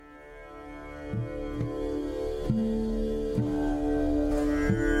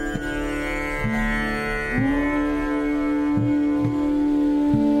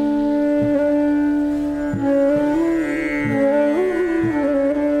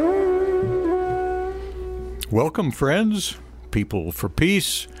Welcome, friends, people for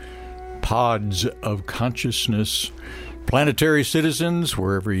peace, pods of consciousness, planetary citizens,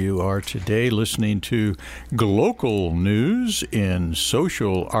 wherever you are today, listening to Glocal News in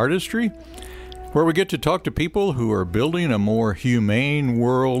Social Artistry, where we get to talk to people who are building a more humane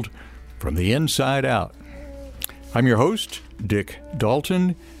world from the inside out. I'm your host, Dick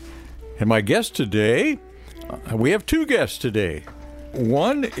Dalton, and my guest today, we have two guests today.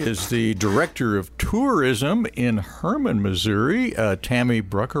 One is the Director of Tourism in Hermann, Missouri, Tammy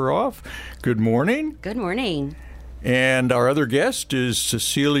Bruckeroff. Good morning. Good morning. And our other guest is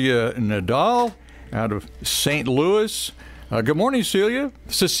Cecilia Nadal out of St. Louis. Good morning, Cecilia.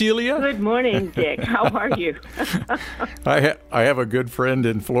 Good morning, Dick. How are you? I have a good friend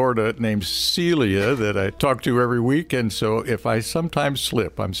in Florida named Celia that I talk to every week, and so if I sometimes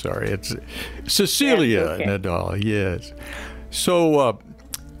slip, I'm sorry. It's Cecilia Nadal, yes. So,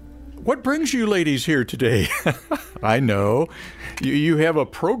 what brings you ladies here today? I know you have a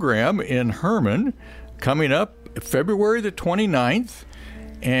program in Hermann coming up February the 29th,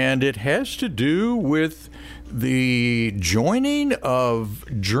 and it has to do with the joining of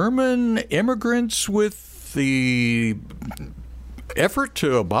German immigrants with the effort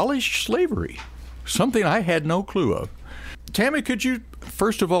to abolish slavery, something I had no clue of. Tammy, could you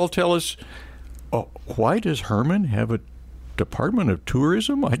first of all tell us, why does Hermann have a Department of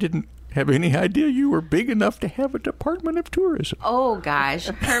Tourism? I didn't have any idea you were big enough to have a Department of Tourism. Oh, gosh.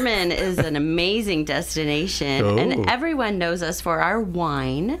 Hermann is an amazing destination, and everyone knows us for our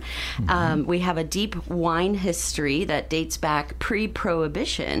wine. Mm-hmm. We have a deep wine history that dates back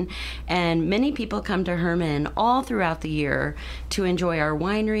pre-Prohibition, and many people come to Hermann all throughout the year to enjoy our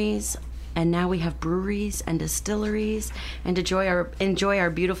wineries. And now we have breweries and distilleries, and enjoy our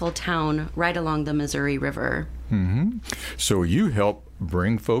beautiful town right along the Missouri River. Mm-hmm. So you help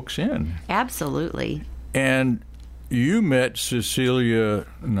bring folks in. Absolutely. And you met Cecilia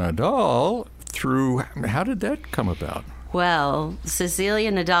Nadal through, how did that come about? Well, Cecilia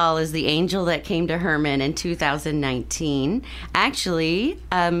Nadal is the angel that came to Hermann in 2019. Actually,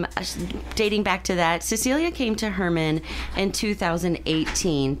 dating back to that, Cecilia came to Hermann in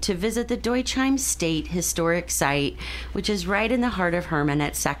 2018 to visit the Deutsheim State Historic Site, which is right in the heart of Hermann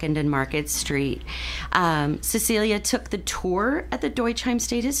at 2nd and Market Street. Cecilia took the tour at the Deutsheim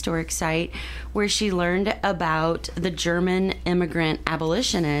State Historic Site, where she learned about the German immigrant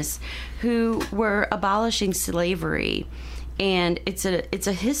abolitionists who were abolishing slavery. And it's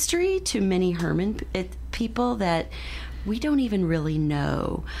a history to many Hermann people that we don't even really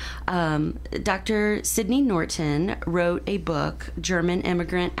know. Dr. Sidney Norton wrote a book, German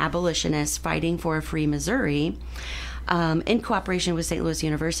Immigrant Abolitionists Fighting for a Free Missouri, in cooperation with St. Louis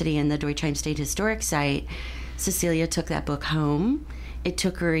University and the Deutsheim State Historic Site. Cecilia took that book home. It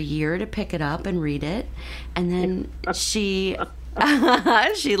took her a year to pick it up and read it. And then she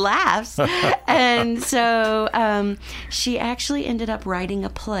laughs. And so she actually ended up writing a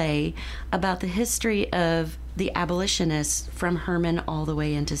play about the history of the abolitionists from Hermann all the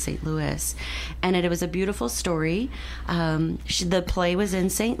way into St. Louis. And it was a beautiful story. The play was in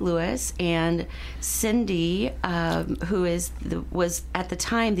St. Louis, and Cindy, who was at the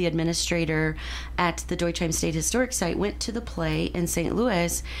time the administrator at the Deutsheim State Historic Site, went to the play in St.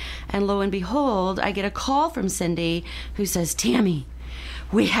 Louis. And lo and behold, I get a call from Cindy who says, "Tammy,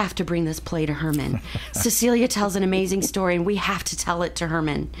 we have to bring this play to Hermann. Cecilia tells an amazing story, and we have to tell it to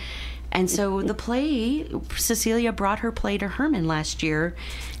Hermann." And so the play, Cecilia brought her play to Hermann last year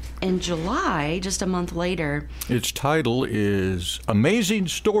in July, just a month later. Its title is Amazing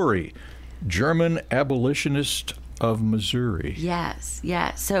Story, German Abolitionist of Missouri. Yes.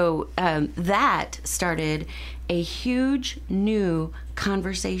 So that started a huge new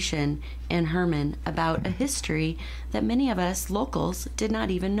conversation in Hermann about a history that many of us locals did not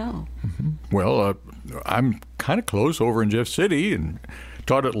even know. Mm-hmm. Well, I'm kind of close over in Jeff City and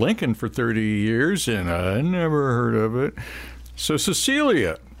taught at Lincoln for 30 years, and I never heard of it. So,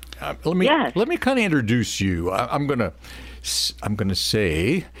 Cecilia, let me kind of introduce you. I'm gonna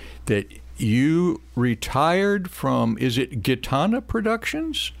say that you retired from, is it Gitana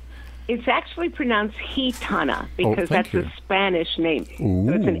Productions? It's actually pronounced Gitana because that's a Spanish name. Ooh.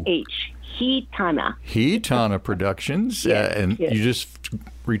 So it's an H. Gitana Productions. Yes. You just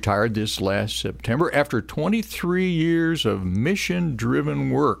retired this last September after 23 years of mission-driven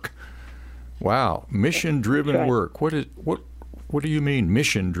work. Wow, mission-driven work. What do you mean,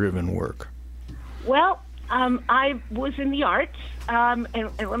 mission-driven work? Well, I was in the arts, and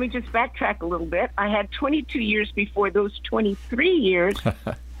let me just backtrack a little bit. I had 22 years before those 23 years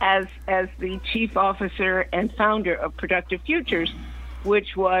as the chief officer and founder of Productive Futures.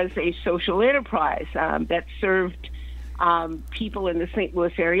 which was a social enterprise that served people in the St.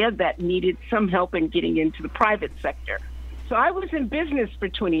 Louis area that needed some help in getting into the private sector. So I was in business for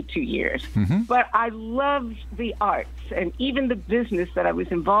 22 years, but I loved the arts, and even the business that I was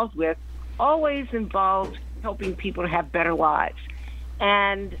involved with always involved helping people to have better lives.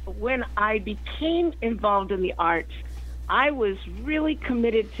 And when I became involved in the arts, I was really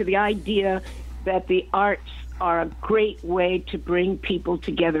committed to the idea that the arts are a great way to bring people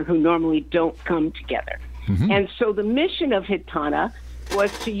together who normally don't come together. And so the mission of Hitana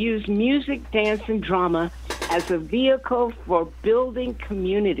was to use music, dance, and drama as a vehicle for building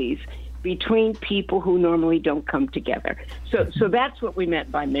communities between people who normally don't come together. So that's what we meant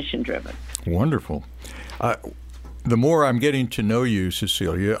by mission-driven. Wonderful. The more I'm getting to know you,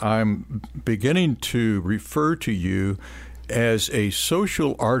 Cecilia, I'm beginning to refer to you as a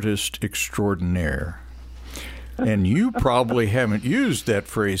social artist extraordinaire. And you probably haven't used that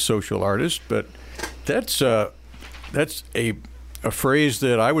phrase, social artist, but that's a phrase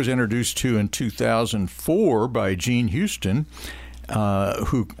that I was introduced to in 2004 by Jean Houston,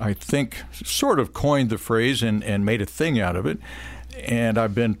 who I think sort of coined the phrase and made a thing out of it. And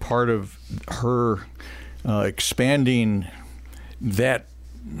I've been part of her expanding that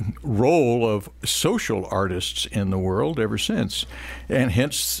role of social artists in the world ever since. And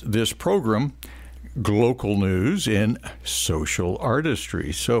hence this program, Local News in Social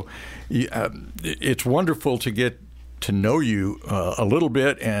Artistry. So it's wonderful to get to know you a little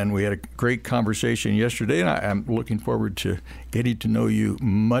bit, and we had a great conversation yesterday, and I'm looking forward to getting to know you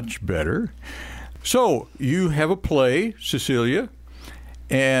much better. So you have a play, Cecilia,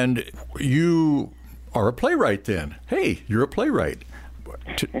 and you are a playwright then. Hey, you're a playwright.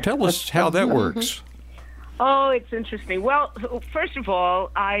 Tell us how that works. Oh, it's interesting. Well, first of all,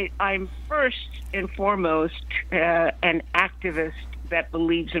 I'm first and foremost an activist that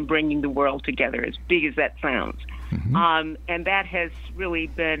believes in bringing the world together, as big as that sounds. And that has really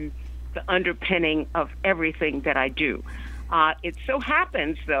been the underpinning of everything that I do. It so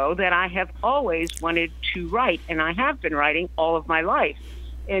happens, though, that I have always wanted to write, and I have been writing all of my life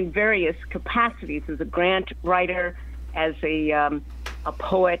in various capacities, as a grant writer, as a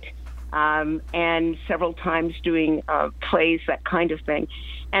poet, and several times doing plays, that kind of thing.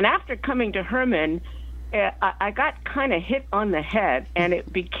 And after coming to Hermann, I got kind of hit on the head, and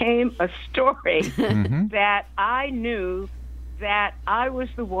it became a story that I knew that I was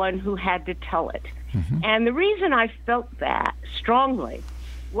the one who had to tell it. And the reason I felt that strongly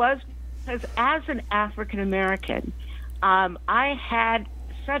was because as an African American, I had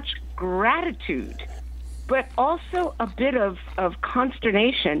such gratitude, but also a bit of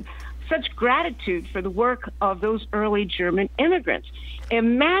consternation, such gratitude for the work of those early German immigrants.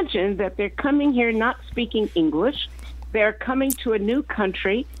 Imagine that they're coming here not speaking English. They're coming to a new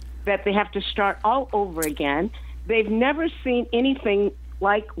country that they have to start all over again. They've never seen anything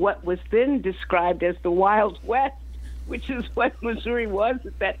like what was then described as the Wild West, which is what Missouri was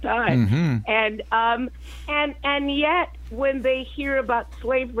at that time. And yet, when they hear about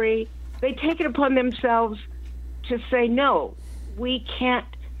slavery, they take it upon themselves to say, no, we can't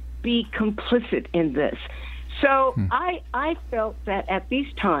be complicit in this. So I felt that at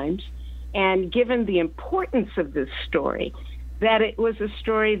these times, and given the importance of this story, that it was a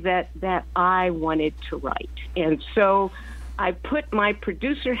story that I wanted to write. And so I put my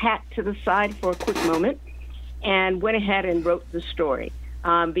producer hat to the side for a quick moment and went ahead and wrote the story,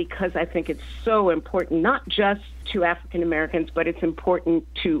 because I think it's so important, not just to African Americans, but it's important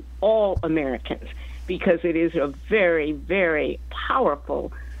to all Americans, because it is a very, very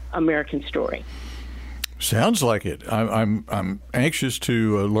powerful American story. Sounds like it. I'm anxious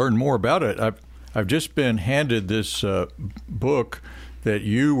to learn more about it. I've just been handed this book that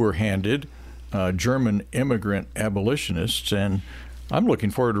you were handed, German Immigrant Abolitionists, and I'm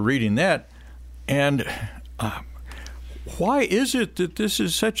looking forward to reading that. And why is it that this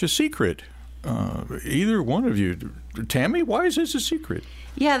is such a secret? Either one of you, Tammy, why is this a secret?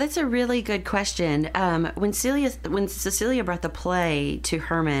 Yeah, that's a really good question. When Cecilia brought the play to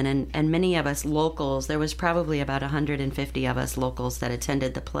Hermann, and many of us locals, there was probably about 150 of us locals that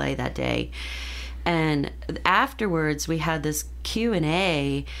attended the play that day. And afterwards, we had this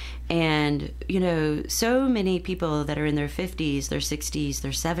Q&A, and, you know, so many people that are in their 50s, their 60s,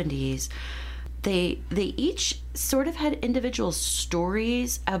 their 70s, they each sort of had individual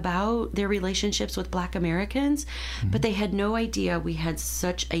stories about their relationships with Black Americans, but they had no idea we had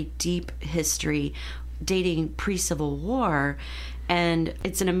such a deep history dating pre-Civil War. And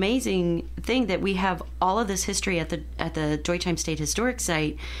it's an amazing thing that we have all of this history at the Deutsheim State Historic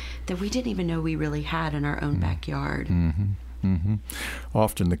Site that we didn't even know we really had in our own backyard. Mm-hmm.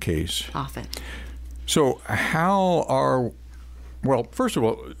 Often the case. Often. So well, first of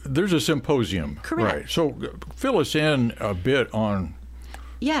all, there's a symposium. Correct. Right. So fill us in a bit on.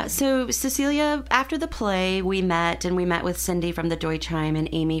 Yeah, so Cecilia, after the play, we met with Cindy from the Deutsheim and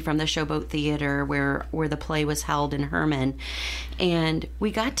Amy from the Showboat Theater where the play was held in Hermann. And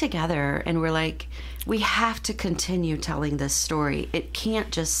we got together and we're like, we have to continue telling this story. It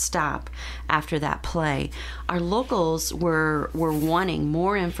can't just stop after that play. Our locals were wanting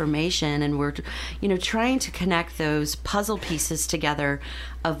more information, and we're, trying to connect those puzzle pieces together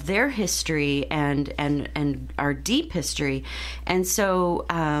of their history and our deep history. And so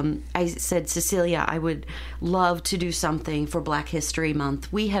I said, Cecilia, I would love to do something for Black History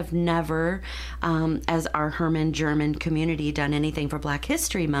Month. We have never, as our Hermann German community, done anything for Black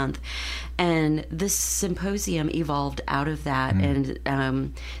History Month. And this symposium evolved out of that,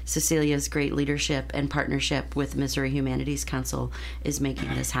 and Cecilia's great leadership and partnership with Missouri Humanities Council is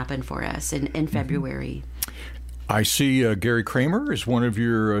making this happen for us in February. I see Gary Kramer is one of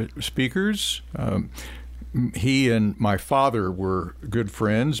your speakers. He and my father were good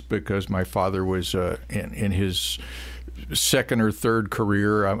friends because my father was in his second or third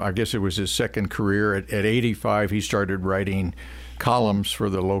career. I guess it was his second career. At 85, he started writing columns for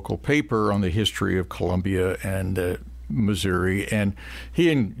the local paper on the history of Columbia and Missouri. And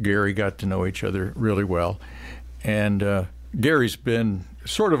he and Gary got to know each other really well. And Gary's been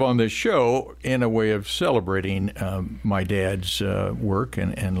sort of on this show in a way of celebrating my dad's work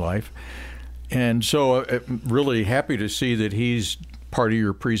and life. And so I'm really happy to see that he's part of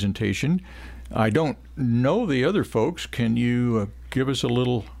your presentation. I don't know the other folks. Can you give us a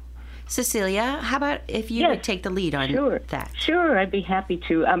little... Cecilia, how about if you would take the lead on that? Sure, I'd be happy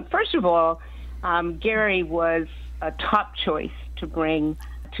to. First of all, Gary was a top choice to bring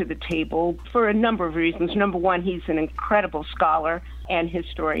to the table for a number of reasons. Number one, he's an incredible scholar and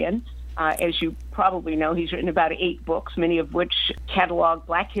historian. As you probably know, he's written about 8 books, many of which catalog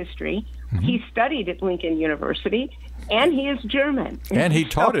Black history. Mm-hmm. He studied at Lincoln University, and he is German. And he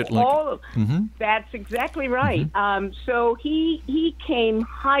taught at Lincoln. That's exactly right. Mm-hmm. So he came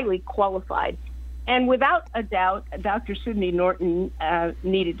highly qualified. And without a doubt, Dr. Sydney Norton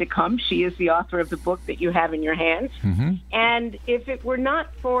needed to come. She is the author of the book that you have in your hands. Mm-hmm. And if it were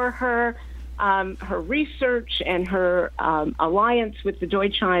not for her research and her alliance with the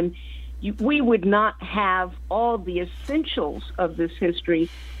Deutsheim, we would not have all the essentials of this history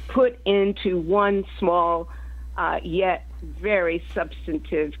put into one small yet very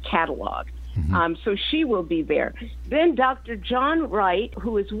substantive catalog. Mm-hmm. So she will be there. Then Dr. John Wright,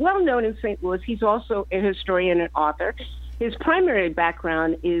 who is well known in St. Louis, he's also a historian and author. His primary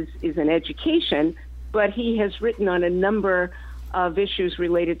background is in education, but he has written on a number of issues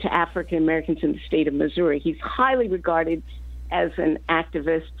related to African Americans in the state of Missouri. He's highly regarded as an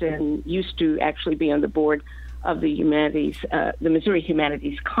activist and used to actually be on the board of the Missouri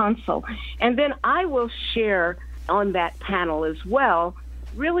Humanities Council. And then I will share on that panel as well,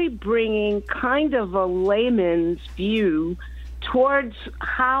 really bringing kind of a layman's view towards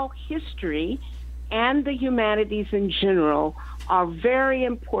how history and the humanities in general are very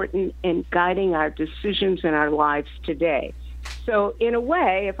important in guiding our decisions in our lives today. So in a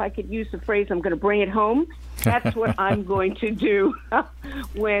way, if I could use the phrase, I'm going to bring it home, that's what I'm going to do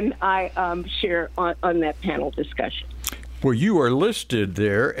when I share on that panel discussion. Well, you are listed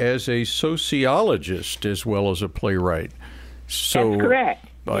there as a sociologist as well as a playwright. So that's correct.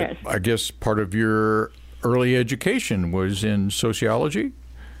 Yes. I guess part of your early education was in sociology?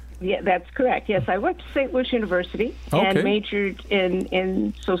 Yeah, that's correct. Yes, I went to St. Louis University and majored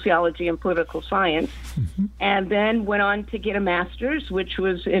in sociology and political science, and then went on to get a master's, which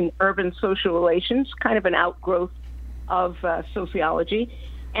was in urban social relations, kind of an outgrowth of sociology,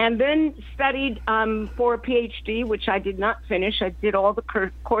 and then studied for a PhD, which I did not finish. I did all the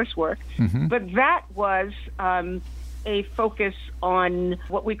coursework, but that was a focus on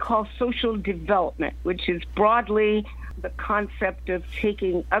what we call social development, which is broadly the concept of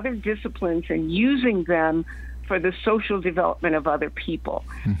taking other disciplines and using them for the social development of other people.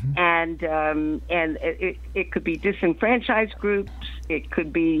 And it could be disenfranchised groups, it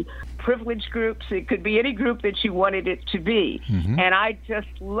could be privileged groups, it could be any group that you wanted it to be. And I just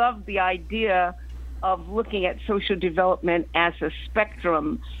love the idea of looking at social development as a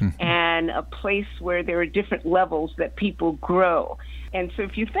spectrum and a place where there are different levels that people grow. And so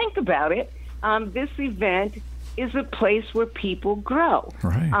if you think about it, this event is a place where people grow,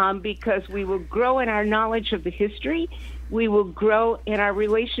 because we will grow in our knowledge of the history, we will grow in our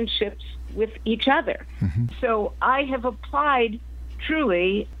relationships with each other. So I have applied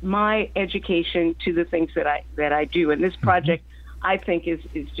truly my education to the things that I do. And this project, I think, is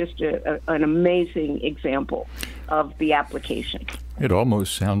just an amazing example of the application. It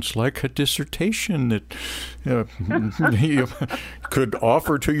almost sounds like a dissertation that you could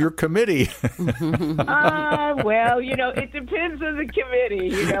offer to your committee. Well, it depends on the committee.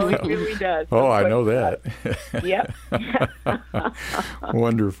 It really does. Oh, I know that. Yep.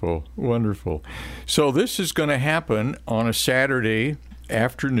 Wonderful, wonderful. So this is going to happen on a Saturday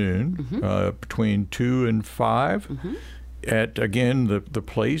afternoon between 2 and 5. At, again, the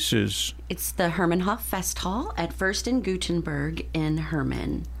place is... It's the Hermannhof Fest Hall at First and Gutenberg in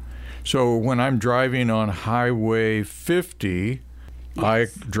Hermann. So when I'm driving on Highway 50, yes, I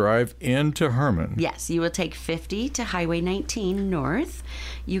drive into Hermann. Yes, you will take 50 to Highway 19 north.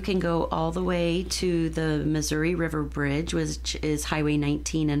 You can go all the way to the Missouri River Bridge, which is Highway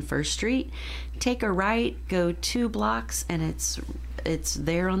 19 and 1st Street. Take a right, go 2 blocks, and it's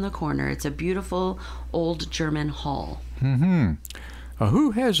there on the corner. It's a beautiful old German hall.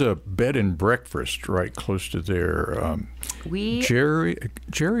 Who has a bed and breakfast right close to there? Jerry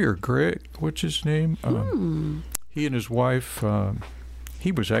or Greg? What's his name? He and his wife.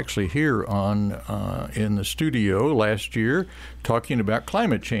 He was actually here in the studio last year talking about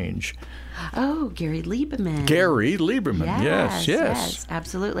climate change. Oh, Gary Lieberman. Gary Lieberman, yes,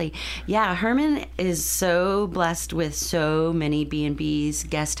 absolutely. Yeah, Hermann is so blessed with so many B&Bs,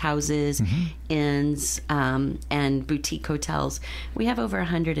 guest houses, inns, and boutique hotels. We have over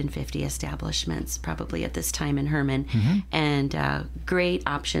 150 establishments probably at this time in Hermann, and great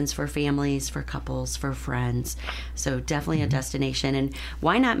options for families, for couples, for friends. So definitely a destination. And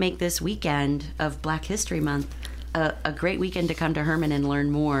why not make this weekend of Black History Month a great weekend to come to Hermann and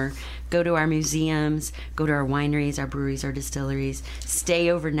learn more. Go to our museums, go to our wineries, our breweries, our distilleries, stay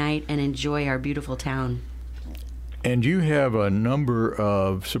overnight and enjoy our beautiful town. And you have a number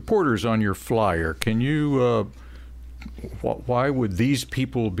of supporters on your flyer. Can you, why would these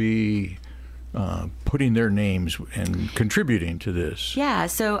people be putting their names and contributing to this? Yeah,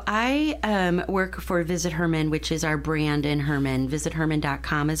 so I work for Visit Hermann, which is our brand in Hermann.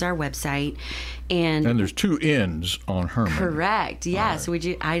 VisitHermann.com is our website. And there's 2 N's on Hermann. Correct, yes.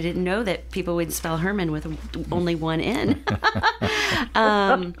 Right. I didn't know that people would spell Hermann with only 1 N.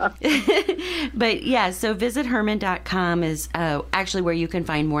 But yeah, so VisitHermann.com is actually where you can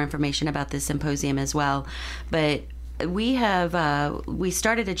find more information about this symposium as well. But we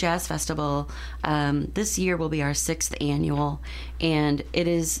started a jazz festival. This year will be our 6th annual, and it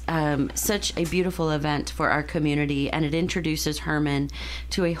is such a beautiful event for our community, and it introduces Hermann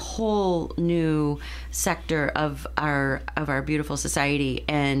to a whole new sector of our beautiful society.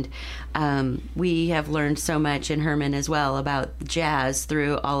 And we have learned so much in Hermann as well about jazz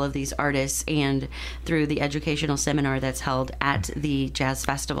through all of these artists and through the educational seminar that's held at the jazz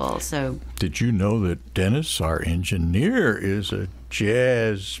festival. So, did you know that Dennis, our engineer, is a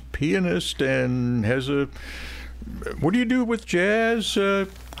jazz pianist and has a... What do you do with jazz,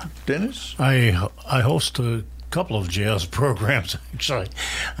 Dennis? I host a couple of jazz programs, actually.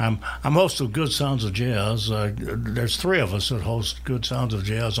 I'm host of Good Sounds of Jazz. There's 3 of us that host Good Sounds of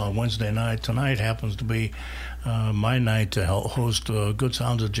Jazz on Wednesday night. Tonight happens to be my night to host Good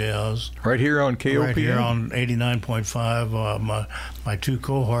Sounds of Jazz. Right here on KOPN? Right here on 89.5. My 2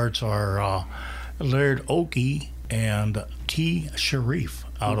 cohorts are Laird Oakey and T. Sharif.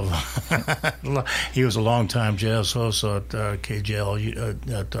 Out of he was a longtime jazz host at KJLU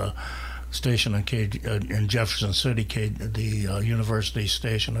at station in Jefferson City, the university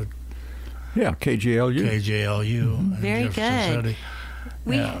station at KJLU. KJLU. Very good.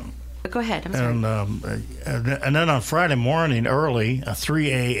 Go ahead. I'm sorry. And then on Friday morning, early,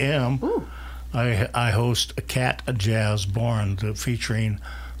 3 a.m., I host a Cat Jazz Barn featuring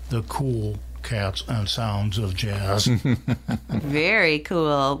the cool cats and sounds of jazz. Very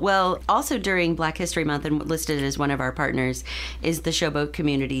cool. Well, also during Black History Month, and listed as one of our partners, is the Showboat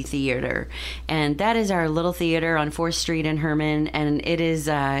Community Theater. And that is our little theater on 4th Street in Hermann, and it is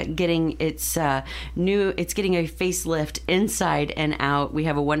getting its it's getting a facelift inside and out. We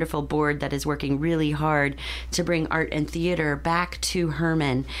have a wonderful board that is working really hard to bring art and theater back to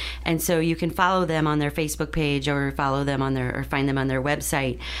Hermann. And so you can follow them on their Facebook page or find them on their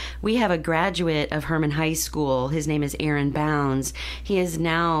website. We have a graduate of Hermann High School. His name is Aaron Bounds. He is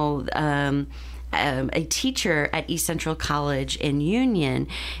now a teacher at East Central College in Union,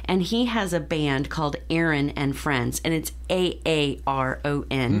 and he has a band called Aaron and Friends, and it's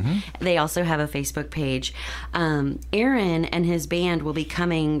AARON. They also have a Facebook page. Aaron and his band will be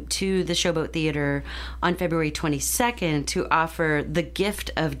coming to the Showboat Theater on February 22nd to offer The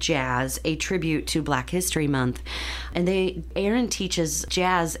Gift of Jazz, a tribute to Black History Month. And Aaron teaches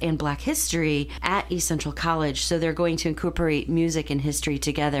jazz and Black history at East Central College, so they're going to incorporate music and history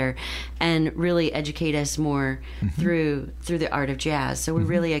together and really educate us more through the art of jazz. So we're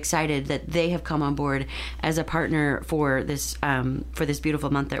really excited that they have come on board as a partner for this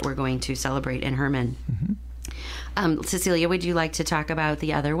beautiful month that we're going to celebrate in Hermann. Cecilia, would you like to talk about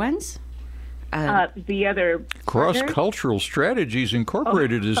the other ones? The other Cross-Cultural Strategies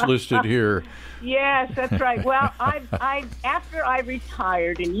Incorporated is listed here. Yes, that's right. Well, I after I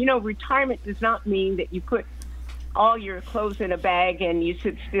retired, and retirement does not mean that you put all your clothes in a bag and you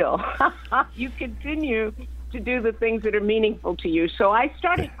sit still. You continue to do the things that are meaningful to you. So I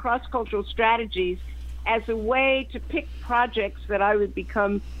started Cross-Cultural Strategies as a way to pick projects that I would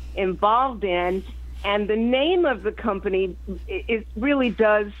become involved in. And the name of the company, it really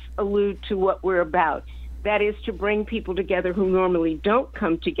does allude to what we're about. That is to bring people together who normally don't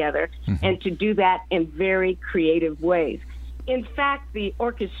come together, and to do that in very creative ways. In fact, the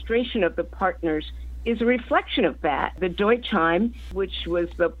orchestration of the partners is a reflection of that. The Deutsheim, which was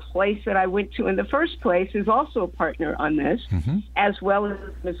the place that I went to in the first place, is also a partner on this, as well as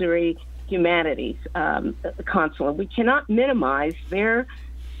Missouri Humanities Consulate. We cannot minimize their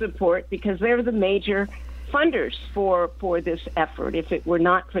support because they're the major funders for this effort. If it were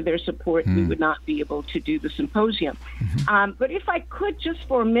not for their support, we would not be able to do the symposium. But if I could just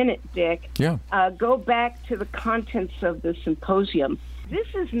for a minute, Dick, go back to the contents of the symposium. This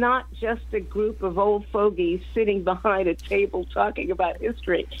is not just a group of old fogies sitting behind a table talking about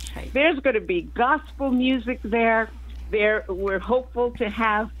history. There's going to be gospel music there. We're hopeful to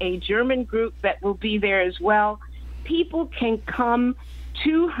have a German group that will be there as well. People can come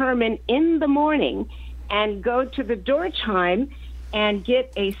to Hermann in the morning and go to the Deutsheim and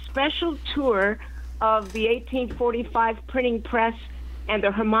get a special tour of the 1845 printing press and the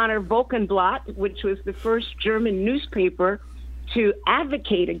Hermanner Wochenblatt, which was the first German newspaper to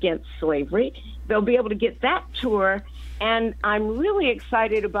advocate against slavery. They'll be able to get that tour, and I'm really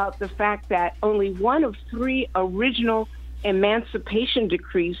excited about the fact that only one of 3 original emancipation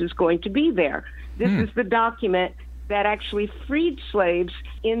decrees is going to be there. This is the document that actually freed slaves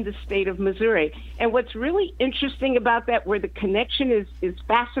in the state of Missouri. And what's really interesting about that, where the connection is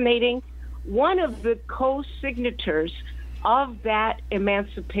fascinating, one of the co-signators of that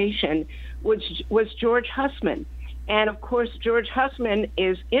emancipation was George Hussman. And of course, George Hussman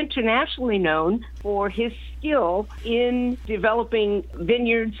is internationally known for his skill in developing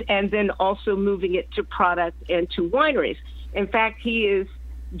vineyards and then also moving it to product and to wineries. In fact, he is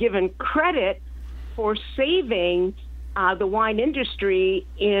given credit for saving the wine industry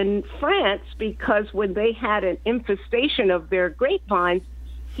in France, because when they had an infestation of their grapevines,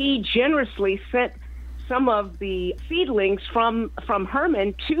 he generously sent some of the seedlings from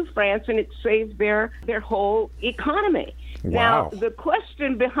Hermann to France, and it saved their whole economy. Wow. Now, the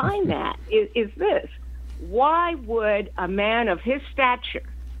question behind that is this: why would a man of his stature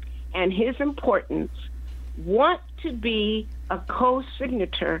and his importance want to be a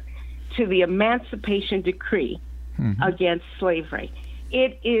co-signator to the Emancipation Decree against slavery?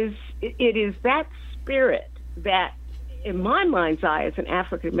 It is that spirit that, in my mind's eye, as an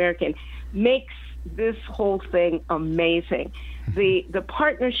African American, makes this whole thing amazing. The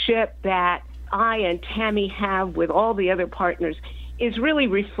partnership that I and Tammy have with all the other partners is really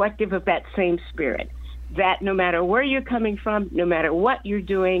reflective of that same spirit, that no matter where you're coming from, no matter what you're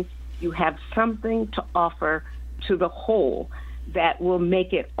doing, you have something to offer to the whole that will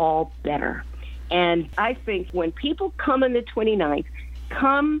make it all better. And I think when people come on the 29th,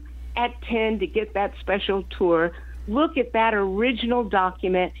 come at 10 to get that special tour, look at that original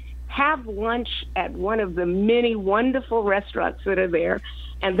document, have lunch at one of the many wonderful restaurants that are there,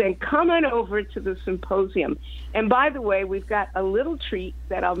 and then come on over to the symposium. And by the way, we've got a little treat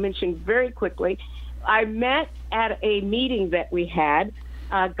that I'll mention very quickly. I met at a meeting that we had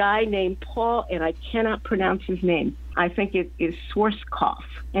a guy named Paul, and I cannot pronounce his name. I think it is Schwarzkopf.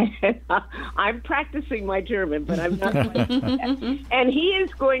 I'm practicing my German, but I'm not quite that. And he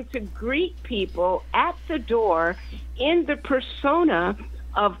is going to greet people at the door in the persona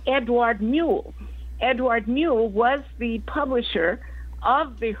of Edward Mule. Edward Mule was the publisher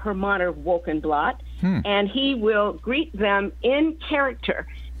of the Hermanner Wochenblatt, and he will greet them in character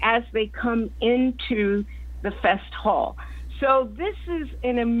as they come into the fest hall. So this is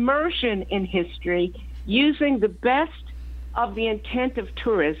an immersion in history using the best of the intent of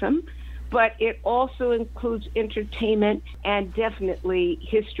tourism, but it also includes entertainment and definitely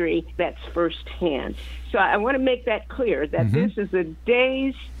history that's firsthand. So I want to make that clear that this is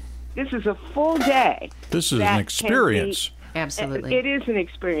a full day. This is an experience. Absolutely. It is an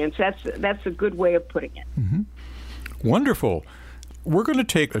experience. That's a good way of putting it. Wonderful. We're going to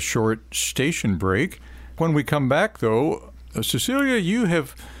take a short station break. When we come back, though, Cecilia, you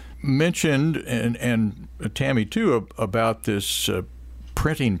have mentioned, and Tammy too, about this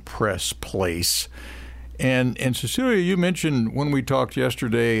printing press place. And Cecilia, you mentioned when we talked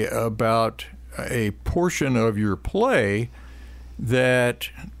yesterday about a portion of your play that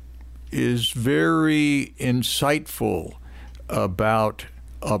is very insightful about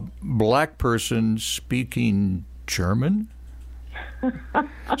a black person speaking German.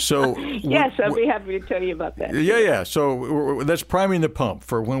 So yes, I'll be happy to tell you about that. Yeah. So that's priming the pump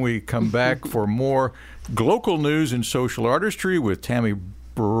for when we come back for more local news and social artistry with Tammy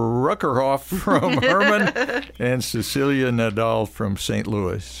Bruckerhoff from Hermann and Cecilia Nadal from St.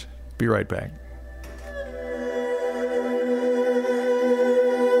 Louis. Be right back.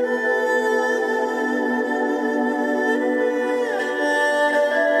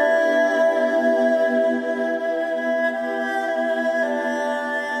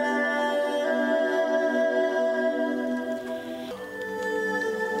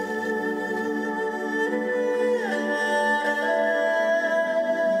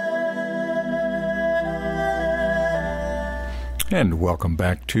 And welcome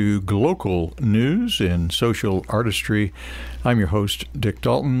back to Glocal News and Social Artistry. I'm your host, Dick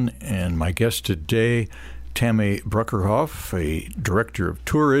Dalton, and my guest today, Tammy Bruckerhoff, a director of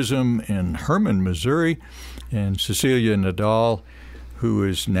tourism in Hermann, Missouri, and Cecilia Nadal, who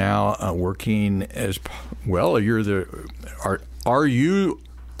is now working as well. Are you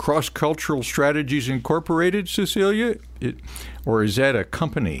Cross-Cultural Strategies Incorporated, Cecilia, or is that a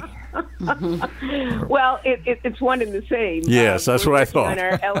company? Well, it's one and the same. Yes, that's what I thought. On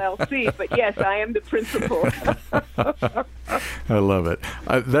our LLC, but yes, I am the principal. I love it.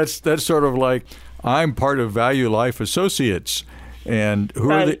 That's sort of like I'm part of Value Life Associates, and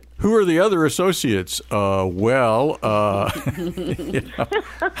who are the other associates? I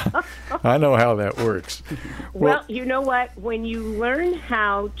know how that works. Well, you know what? When you learn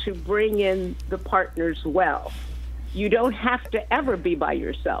how to bring in the partners well, you don't have to ever be by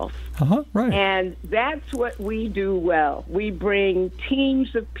yourself. Right. And that's what we do well. We bring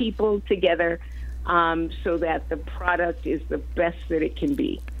teams of people together so that the product is the best that it can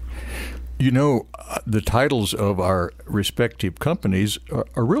be. You know, the titles of our respective companies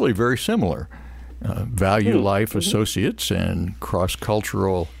are really very similar. Value Life Associates and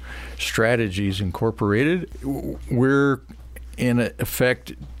Cross-Cultural Strategies Incorporated. We're, in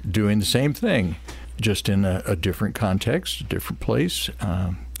effect, doing the same thing, just in a different context, a different place,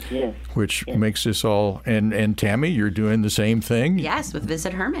 which makes this all. And Tammy, you're doing the same thing. Yes, with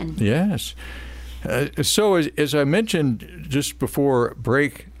Visit Hermann. Yes. So as I mentioned just before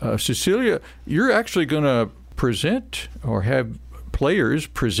break, Cecilia, you're actually going to present or have players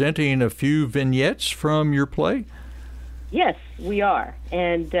presenting a few vignettes from your play? Yes, we are,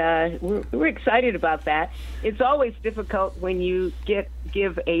 and we're excited about that. It's always difficult when you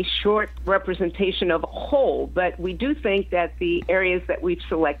give a short representation of a whole, but we do think that the areas that we've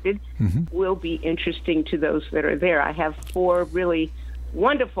selected will be interesting to those that are there. I have 4 really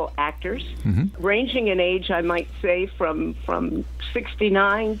wonderful actors, ranging in age, I might say, from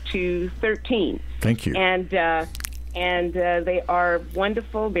 69 to 13. Thank you. And they are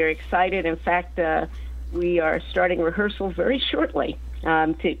wonderful. They're excited. In fact, we are starting rehearsal very shortly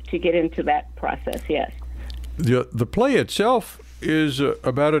to get into that process, yes. The play itself is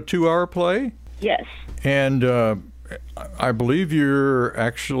about a 2-hour play? Yes. And I believe you're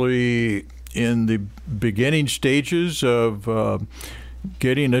actually in the beginning stages of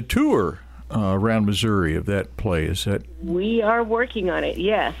getting a tour around Missouri of that play. Is that? We are working on it,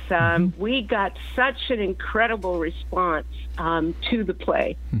 yes. We got such an incredible response to the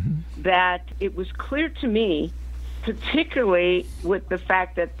play that it was clear to me, particularly with the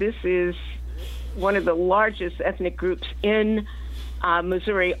fact that this is one of the largest ethnic groups in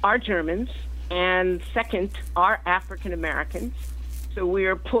Missouri, are Germans, and second, are African Americans. So we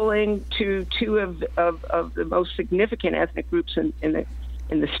are pulling to 2 of the most significant ethnic groups in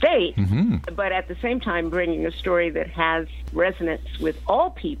the state, but at the same time bringing a story that has resonance with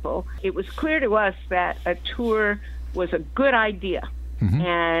all people. It was clear to us that a tour was a good idea,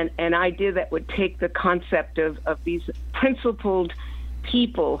 and an idea that would take the concept of these principled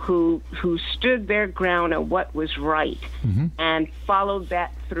people who stood their ground on what was right and followed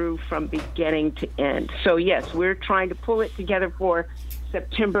that through from beginning to end. So yes, we're trying to pull it together for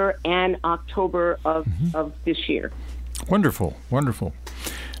September and October of this year. Wonderful, wonderful.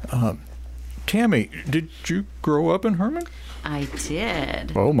 Tammy, did you grow up in Hermann? I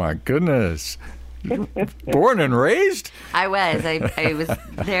did. Oh my goodness. Born and raised? I was. I was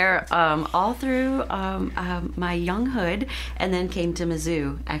there all through my younghood, and then came to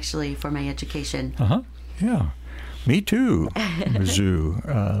Mizzou, actually, for my education. Yeah. Me too.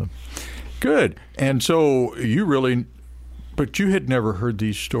 Mizzou. Good. And so but you had never heard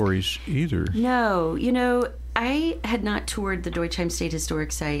these stories either. No. You know, I had not toured the Deutsheim State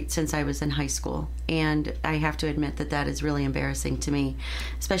Historic Site since I was in high school, and I have to admit that is really embarrassing to me,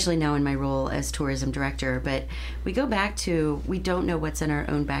 especially now in my role as tourism director. But we go back to, we don't know what's in our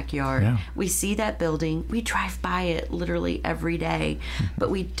own backyard. Yeah. We see that building, we drive by it literally every day, but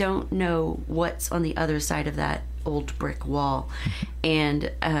we don't know what's on the other side of that old brick wall.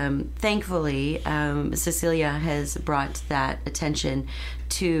 And thankfully, Cecilia has brought that attention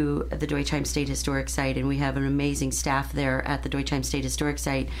to the Deutsheim State Historic Site, and we have an amazing staff there at the Deutsheim State Historic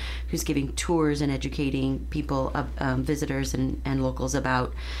Site who's giving tours and educating people, visitors and locals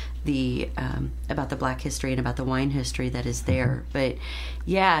about the Black history and about the wine history that is there. But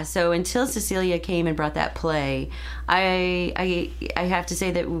yeah, so until Cecilia came and brought that play, I have to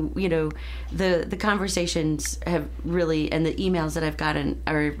say that, you know, the conversations have really, and the emails that I've gotten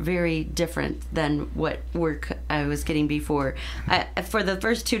are very different than what work I was getting before. For the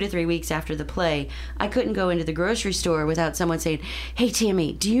first 2 to 3 weeks after the play, I couldn't go into the grocery store without someone saying, "Hey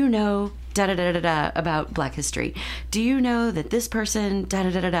Tammy, do you know da-da-da-da-da about Black history? Do you know that this person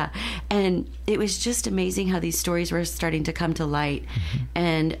da-da-da-da-da?" And it was just amazing how these stories were starting to come to light.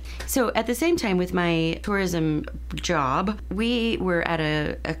 And so at the same time with my tourism job, we were at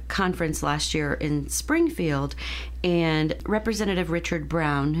a conference last year in Springfield, and Representative Richard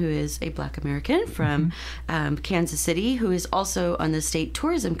Brown, who is a Black American from Kansas City, who is also on the State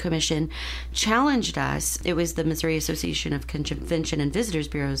Tourism Commission, challenged us. It was the Missouri Association of Convention and Visitors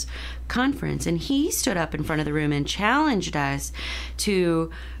Bureaus conference, and he stood up in front of the room and challenged us to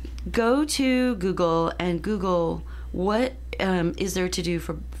go to Google and Google what is there to do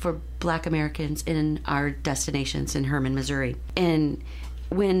for Black Americans in our destinations in Hermann, Missouri. And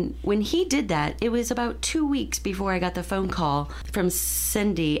when he did that, it was about 2 weeks before I got the phone call from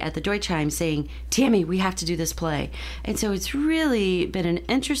Cindy at the Deutsheim saying, "Tammy, we have to do this play." And so it's really been an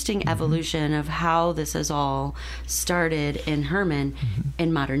interesting evolution of how this has all started in Hermann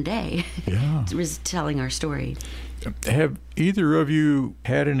in modern day. Yeah. It was telling our story. Have either of you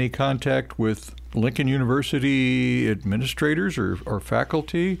had any contact with Lincoln University administrators or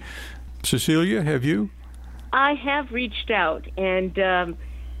faculty? Cecilia, have you? I have reached out, and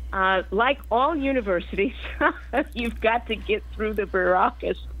like all universities, you've got to get through the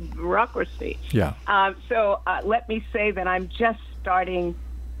bureaucracy. Yeah. So let me say that I'm just starting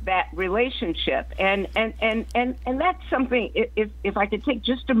that relationship, and that's something. If I could take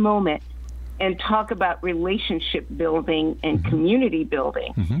just a moment and talk about relationship building and community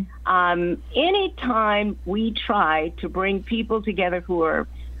building. Anytime we try to bring people together who are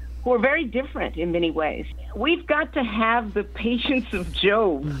very different in many ways, we've got to have the patience of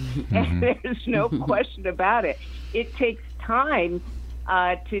Job, and there's no question about it. It takes time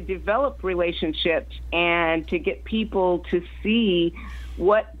to develop relationships and to get people to see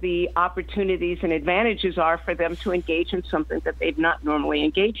what the opportunities and advantages are for them to engage in something that they've not normally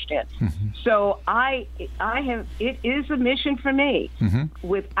engaged in. So it is a mission for me,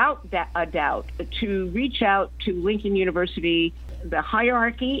 without a doubt, to reach out to Lincoln University, the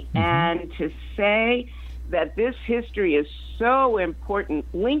hierarchy, and to say that this history is so important.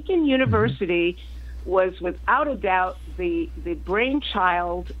 Lincoln University was without a doubt the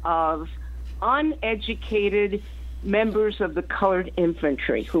brainchild of uneducated members of the colored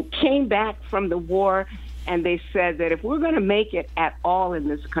infantry who came back from the war, and they said that if we're going to make it at all in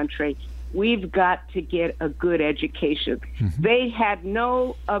this country, we've got to get a good education. They had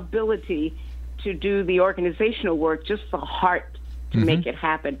no ability to do the organizational work, just the heart to make it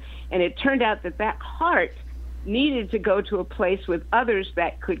happen. And it turned out that heart needed to go to a place with others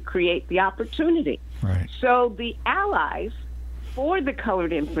that could create the opportunity. Right. So the allies for the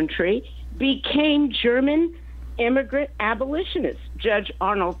colored infantry became German immigrant abolitionists, Judge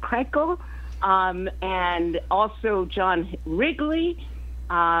Arnold Krenkel, and also John Wrigley,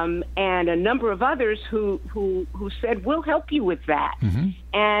 and a number of others who said, we'll help you with that.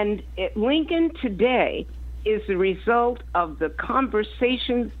 And Lincoln today is the result of the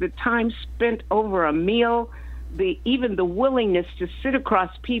conversations, the time spent over a meal, even the willingness to sit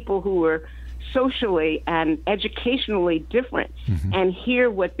across people who were socially and educationally different and hear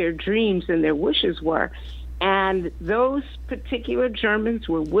what their dreams and their wishes were. And those particular Germans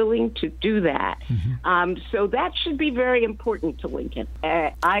were willing to do that. So that should be very important to Lincoln.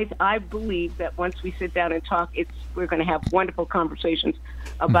 I believe that once we sit down and talk, we're going to have wonderful conversations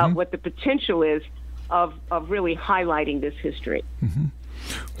about what the potential is of really highlighting this history.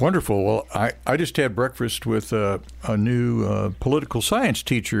 Wonderful. Well, I just had breakfast with a new political science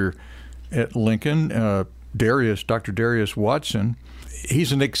teacher at Lincoln, Dr. Darius Watson.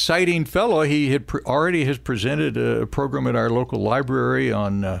 He's an exciting fellow. He already has presented a program at our local library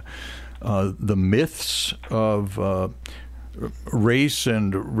on the myths of race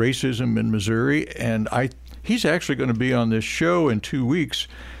and racism in Missouri, and he's actually going to be on this show in 2 weeks.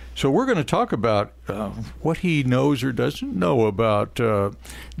 So we're going to talk about what he knows or doesn't know about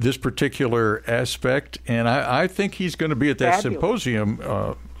this particular aspect, and I think he's going to be at that symposium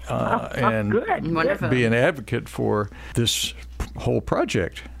and be an advocate for this whole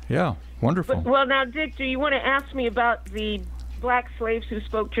project. Yeah, wonderful. Well, now, Dick, do you want to ask me about the black slaves who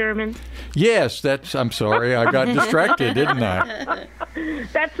spoke German? Yes, I'm sorry. I got distracted, didn't I?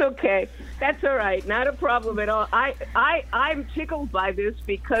 That's okay. That's all right. Not a problem at all. I'm tickled by this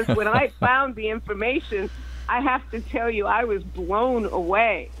because when I found the information, I have to tell you, I was blown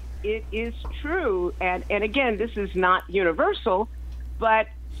away. It is true. And again, this is not universal, but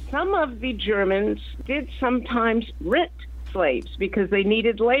some of the Germans did sometimes rent slaves because they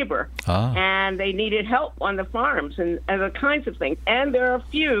needed labor and they needed help on the farms and other kinds of things. And there are a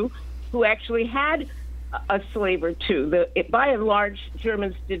few who actually had a slave or two. By and large,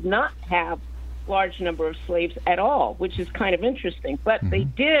 Germans did not have large number of slaves at all, which is kind of interesting. But they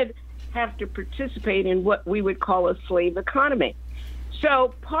did have to participate in what we would call a slave economy.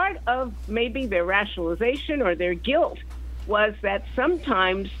 So part of maybe their rationalization or their guilt was that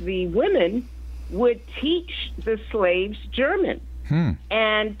sometimes the women would teach the slaves German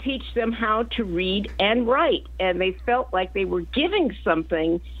and teach them how to read and write. And they felt like they were giving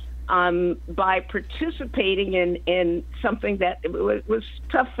something by participating in something that was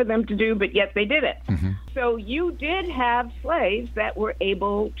tough for them to do, but yet they did it. So you did have slaves that were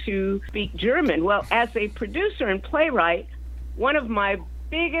able to speak German. Well, as a producer and playwright, one of my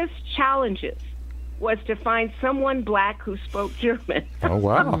biggest challenges was to find someone black who spoke German. Oh,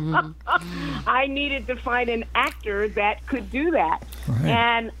 wow. I needed to find an actor that could do that. Right.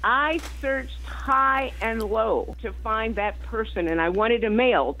 And I searched high and low to find that person, and I wanted a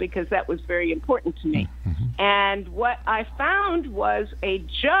male because that was very important to me. And what I found was a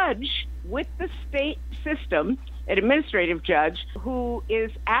judge with the state system, an administrative judge, who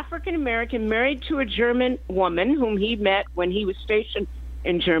is African-American, married to a German woman whom he met when he was stationed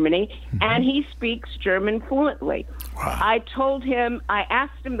in Germany, and he speaks German fluently. Wow. I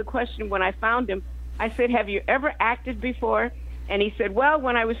asked him the question when I found him. I said, have you ever acted before? And he said, well,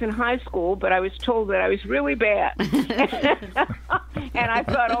 when I was in high school, but I was told that I was really bad. And I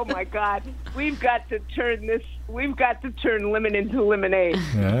thought, oh my God, we've got to turn lemon into lemonade.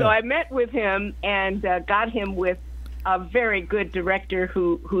 Yeah. So I met with him and got him with a very good director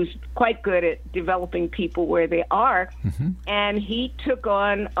who's quite good at developing people where they are. And he took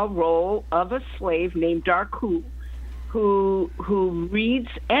on a role of a slave named Darku, who reads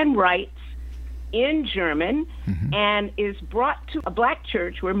and writes in German and is brought to a black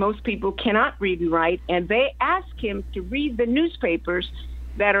church where most people cannot read and write, and they ask him to read the newspapers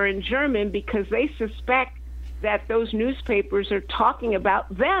that are in German because they suspect that those newspapers are talking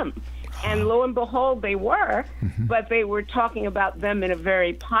about them. And lo and behold, they were, but they were talking about them in a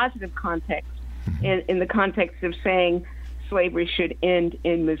very positive context, in the context of saying slavery should end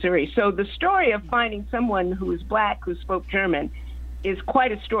in Missouri. So the story of finding someone who was black who spoke German is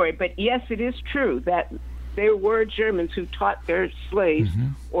quite a story. But yes, it is true that there were Germans who taught their slaves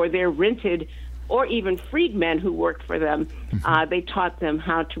or their rented or even freedmen who worked for them. They taught them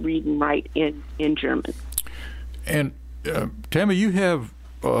how to read and write in German. And Tammy, you have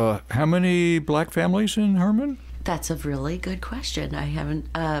how many black families in Hermann? That's a really good question. I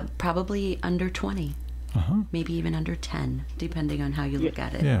haven't, probably under 20, maybe even under 10, depending on how you look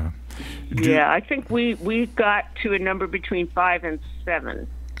at it. Yeah. I think we got to a number between 5 and 7.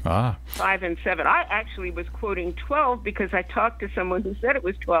 5 and 7. I actually was quoting 12 because I talked to someone who said it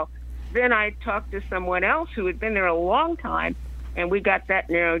was 12. Then I talked to someone else who had been there a long time, and we got that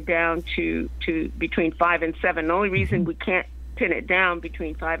narrowed down to between 5 and 7. The only reason we can't pin it down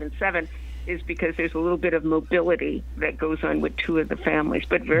between 5 and 7 is because there's a little bit of mobility that goes on with 2 of the families,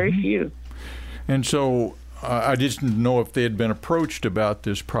 but very few. And so I just didn't know if they had been approached about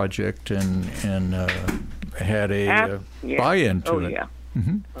this project and had a buy-in to it. Yeah.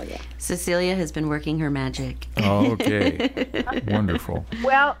 Mm-hmm. Oh, yeah. Cecilia has been working her magic. Oh, okay. Wonderful.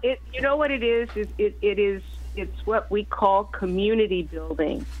 Well, you know what it is? It's what we call community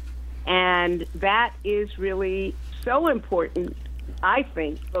building. And that is really so important, I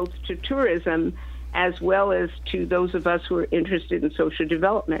think, both to tourism as well as to those of us who are interested in social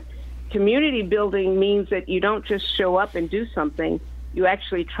development. Community building means that you don't just show up and do something, you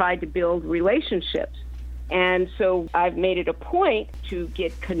actually try to build relationships. And so I've made it a point to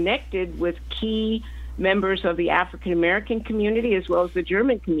get connected with key members of the African American community as well as the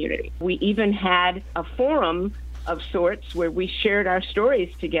German community. We even had a forum of sorts where we shared our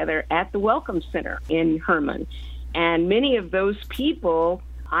stories together at the Welcome Center in Hermann. And many of those people,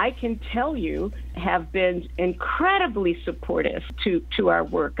 I can tell you, have been incredibly supportive to our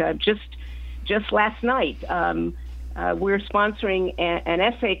work. Just last night, we're sponsoring an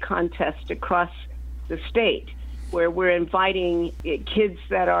essay contest across the state where we're inviting kids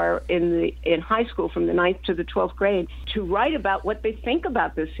that are in high school from the 9th to the 12th grade to write about what they think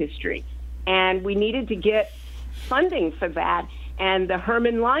about this history. And we needed to get funding for that, and the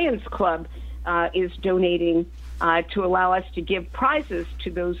Hermann Lions Club is donating to allow us to give prizes to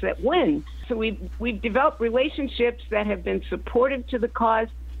those that win. So we've developed relationships that have been supportive to the cause.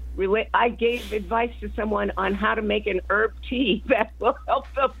 I gave advice to someone on how to make an herb tea that will help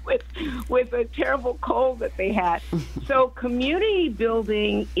them with a terrible cold that they had. So community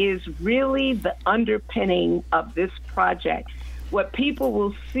building is really the underpinning of this project. What people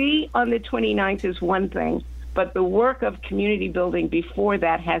will see on the 29th is one thing, but the work of community building before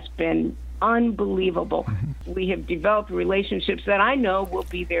that has been unbelievable. Mm-hmm. We have developed relationships that I know will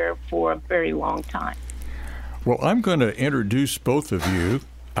be there for a very long time. Well, I'm going to introduce both of you.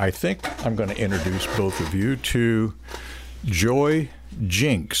 I think I'm going to introduce both of you to Joy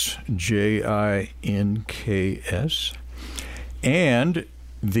Jinks, Jinks, and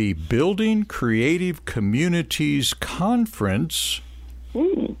the Building Creative Communities Conference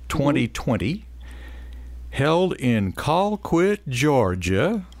 2020, held in Colquitt,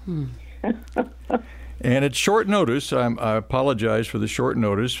 Georgia. And it's short notice. I apologize for the short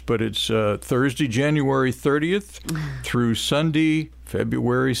notice, but it's Thursday, January 30th through Sunday,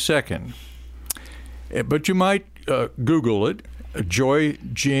 February 2nd. But you might Google it. Joy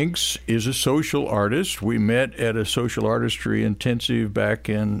Jinks is a social artist. We met at a social artistry intensive back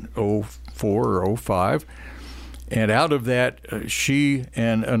in 04 or 05. And out of that, she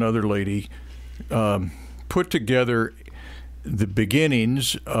and another lady put together the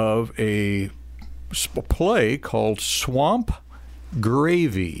beginnings of a play called Swamp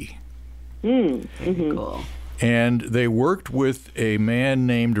Gravy. Mm-hmm. Cool. And they worked with a man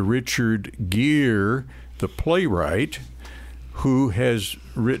named Richard Gere, the playwright, who has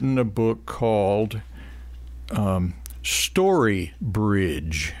written a book called Story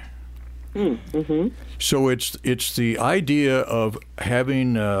Bridge. Mm-hmm. So it's the idea of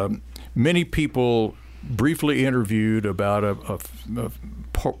having many people briefly interviewed about a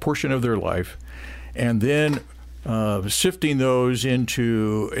portion of their life, and then sifting those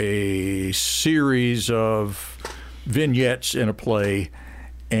into a series of vignettes in a play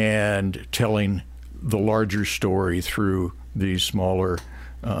and telling the larger story through these smaller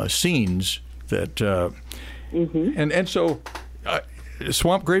scenes that and so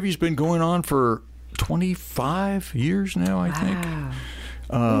Swamp Gravy's been going on for 25 years now, I think.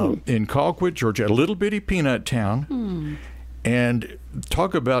 In Colquitt, Georgia, a little bitty peanut town. And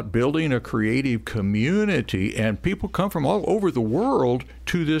talk about building a creative community, and people come from all over the world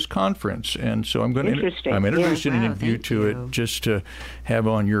to this conference. And so I'm introducing you to it just to have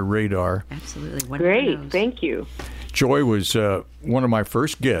on your radar. Absolutely. Great. Thank you. Joy was one of my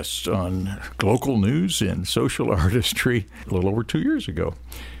first guests on local news and social artistry a little over 2 years ago.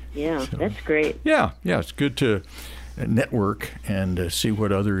 Yeah, so, that's great. Yeah, it's good to network and see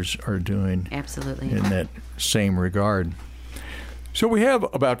what others are doing. Absolutely. In that same regard. So we have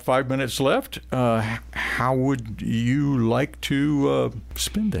about 5 minutes left. How would you like to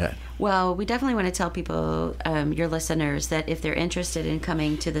spend that? Well, we definitely want to tell people, your listeners, that if they're interested in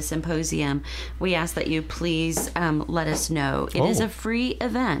coming to the symposium, we ask that you please let us know. It is a free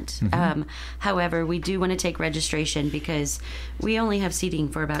event. Mm-hmm. However, we do want to take registration because we only have seating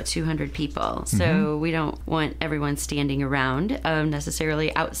for about 200 people. So we don't want everyone standing around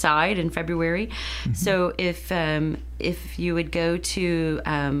necessarily outside in February. Mm-hmm. So if you would go to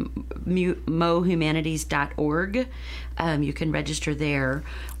mohumanities.org, you can register there,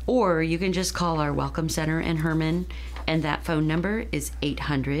 or you can just call our Welcome Center in Hermann, and that phone number is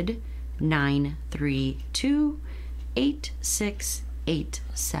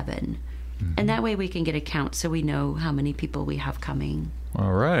 800-932-8687. And that way we can get a count so we know how many people we have coming.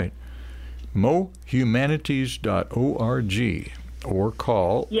 All right. mohumanities.org or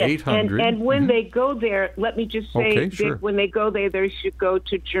call 800. And when they go there, let me just say, Okay, sure. when they go there, they should go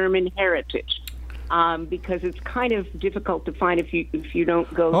to German Heritage. Because it's kind of difficult to find if you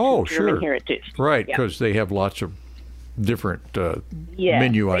don't go to German Heritage. Right, because they have lots of different Yeah,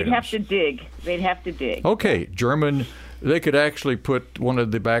 menu they'd items. have to dig. They'd have to dig. Okay, German. They could actually put one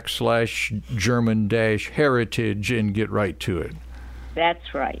of the / German-heritage and get right to it.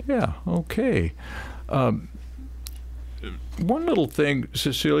 That's right. Yeah, okay. One little thing,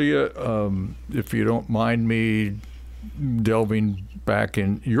 Cecilia, if you don't mind me delving back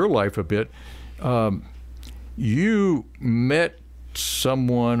in your life a bit, you met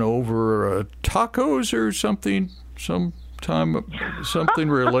someone over tacos or something, something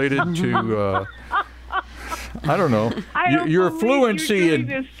related to... I don't know. Your fluency you're doing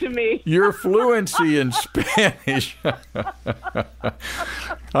this to me. Your fluency in Spanish.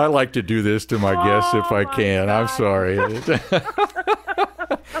 I like to do this to my guests if I can. God. I'm sorry.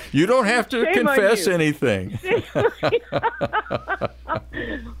 You don't have to Shame on confess you. anything.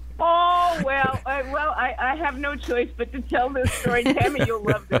 Oh, I have no choice but to tell this story. Tammy, you'll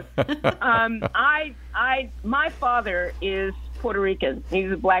love this. My father is Puerto Rican.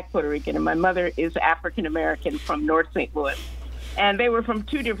 He's a black Puerto Rican, and my mother is African American from North St. Louis. And they were from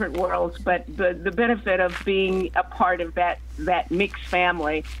two different worlds, but the benefit of being a part of that mixed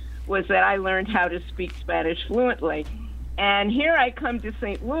family was that I learned how to speak Spanish fluently. And here I come to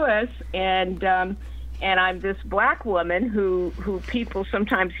St. Louis, and I'm this black woman who people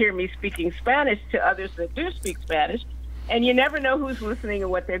sometimes hear me speaking Spanish to others that do speak Spanish, and you never know who's listening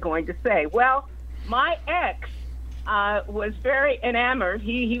and what they're going to say. Well, my ex was very enamored.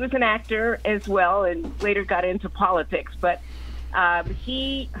 He was an actor as well and later got into politics, but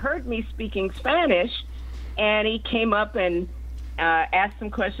he heard me speaking Spanish, and he came up and asked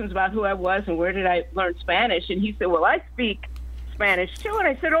some questions about who I was and where did I learn Spanish, and he said, well, I speak Spanish too. And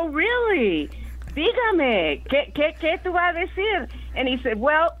I said, oh, really? Dígame, ¿qué tú vas a decir? And he said,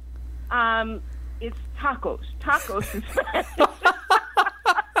 well, it's tacos. Tacos is Spanish.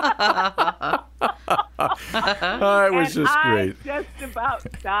 It was just great. I just about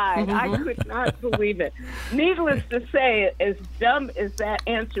died. I could not believe it. Needless to say, as dumb as that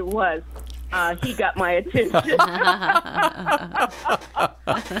answer was, he got my attention.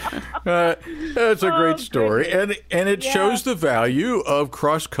 That's a great story, and it shows the value of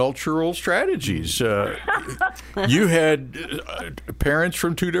cross-cultural strategies. You had parents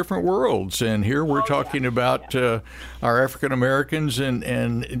from two different worlds, and here we're talking about our African Americans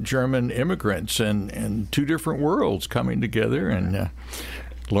and German immigrants, and two different worlds coming together and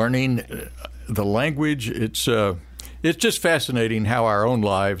learning the language. It's just fascinating how our own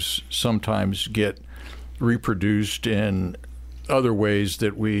lives sometimes get reproduced in other ways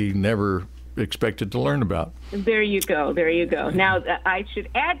that we never expected to learn about. There you go. There you go. Now, I should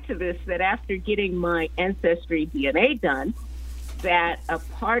add to this that after getting my ancestry DNA done, that a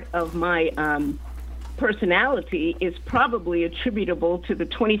part of my personality is probably attributable to the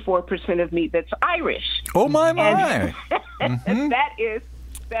 24% of me that's Irish. Oh, my. And that is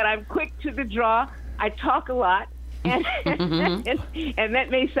that I'm quick to the draw. I talk a lot. And that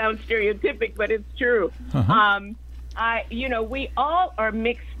may sound stereotypic, but it's true. We all are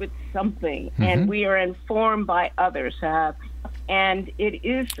mixed with something, and we are informed by others. And it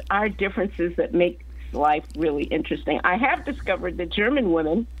is our differences that make life really interesting. I have discovered that German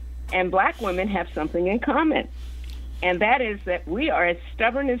women and black women have something in common. And that is that we are as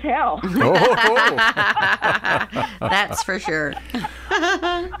stubborn as hell. That's for sure.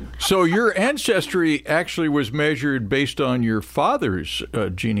 So your ancestry actually was measured based on your father's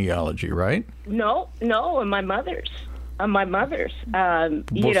genealogy, right? No, and my mother's.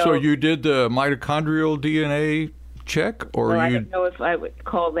 So you did the mitochondrial DNA check, or I don't know if I would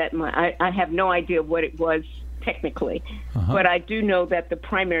call that I have no idea what it was technically, but I do know that the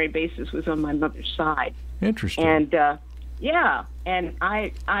primary basis was on my mother's side. Interesting. And and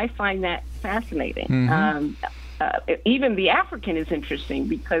I find that fascinating. Even the African is interesting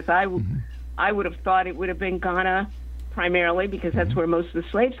because I would have thought it would have been Ghana primarily because that's where most of the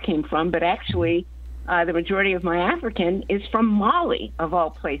slaves came from, but actually the majority of my African is from Mali, of all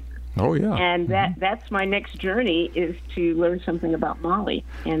places. Oh, yeah. And that's my next journey, is to learn something about Mali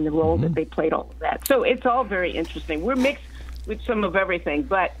and the role that they played, all of that. So it's all very interesting. We're mixed with some of everything,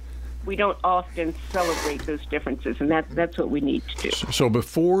 but we don't often celebrate those differences, and that's what we need to do. So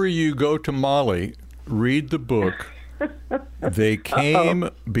before you go to Mali, read the book, They Came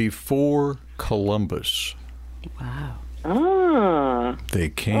Before Columbus. Wow. Ah. They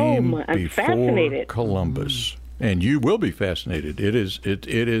came I'm before fascinated. Columbus. And you will be fascinated. It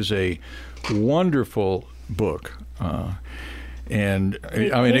is a wonderful book. And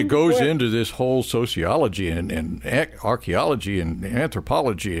I mean, it goes into this whole sociology and archaeology and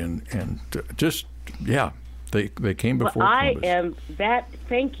anthropology and just, yeah, they came before Columbus.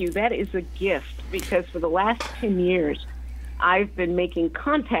 Thank you. That is a gift, because for the last 10 years, I've been making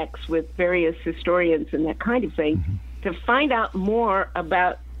contacts with various historians and that kind of thing to find out more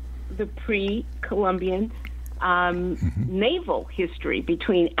about the pre-Columbian naval history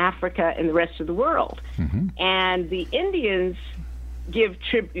between Africa and the rest of the world. And the Indians give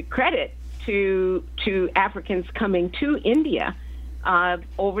credit to Africans coming to India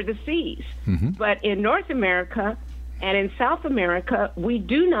over the seas. But in North America and in South America, we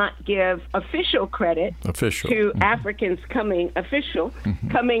do not give official credit to Africans coming to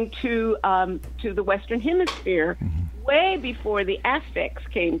the Western Hemisphere way before the Aztecs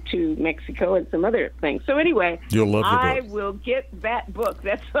came to Mexico and some other things. So anyway, you'll love the book. I will get that book.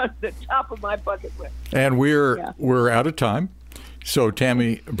 That's on the top of my bucket list. And we're out of time. So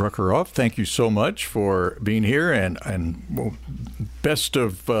Tammy Bruckeroff, thank you so much for being here, and well, best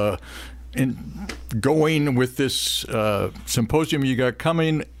of in going with this symposium you got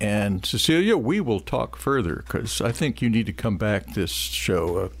coming. And Cecilia, we will talk further, because I think you need to come back this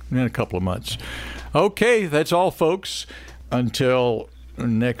show in a couple of months. Okay, that's all, folks. Until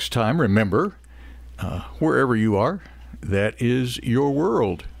next time, remember, wherever you are, that is your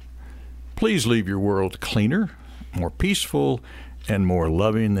world. Please leave your world cleaner, more peaceful, and more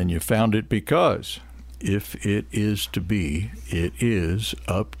loving than you found it, because if it is to be, it is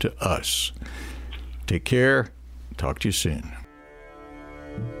up to us. Take care. Talk to you soon.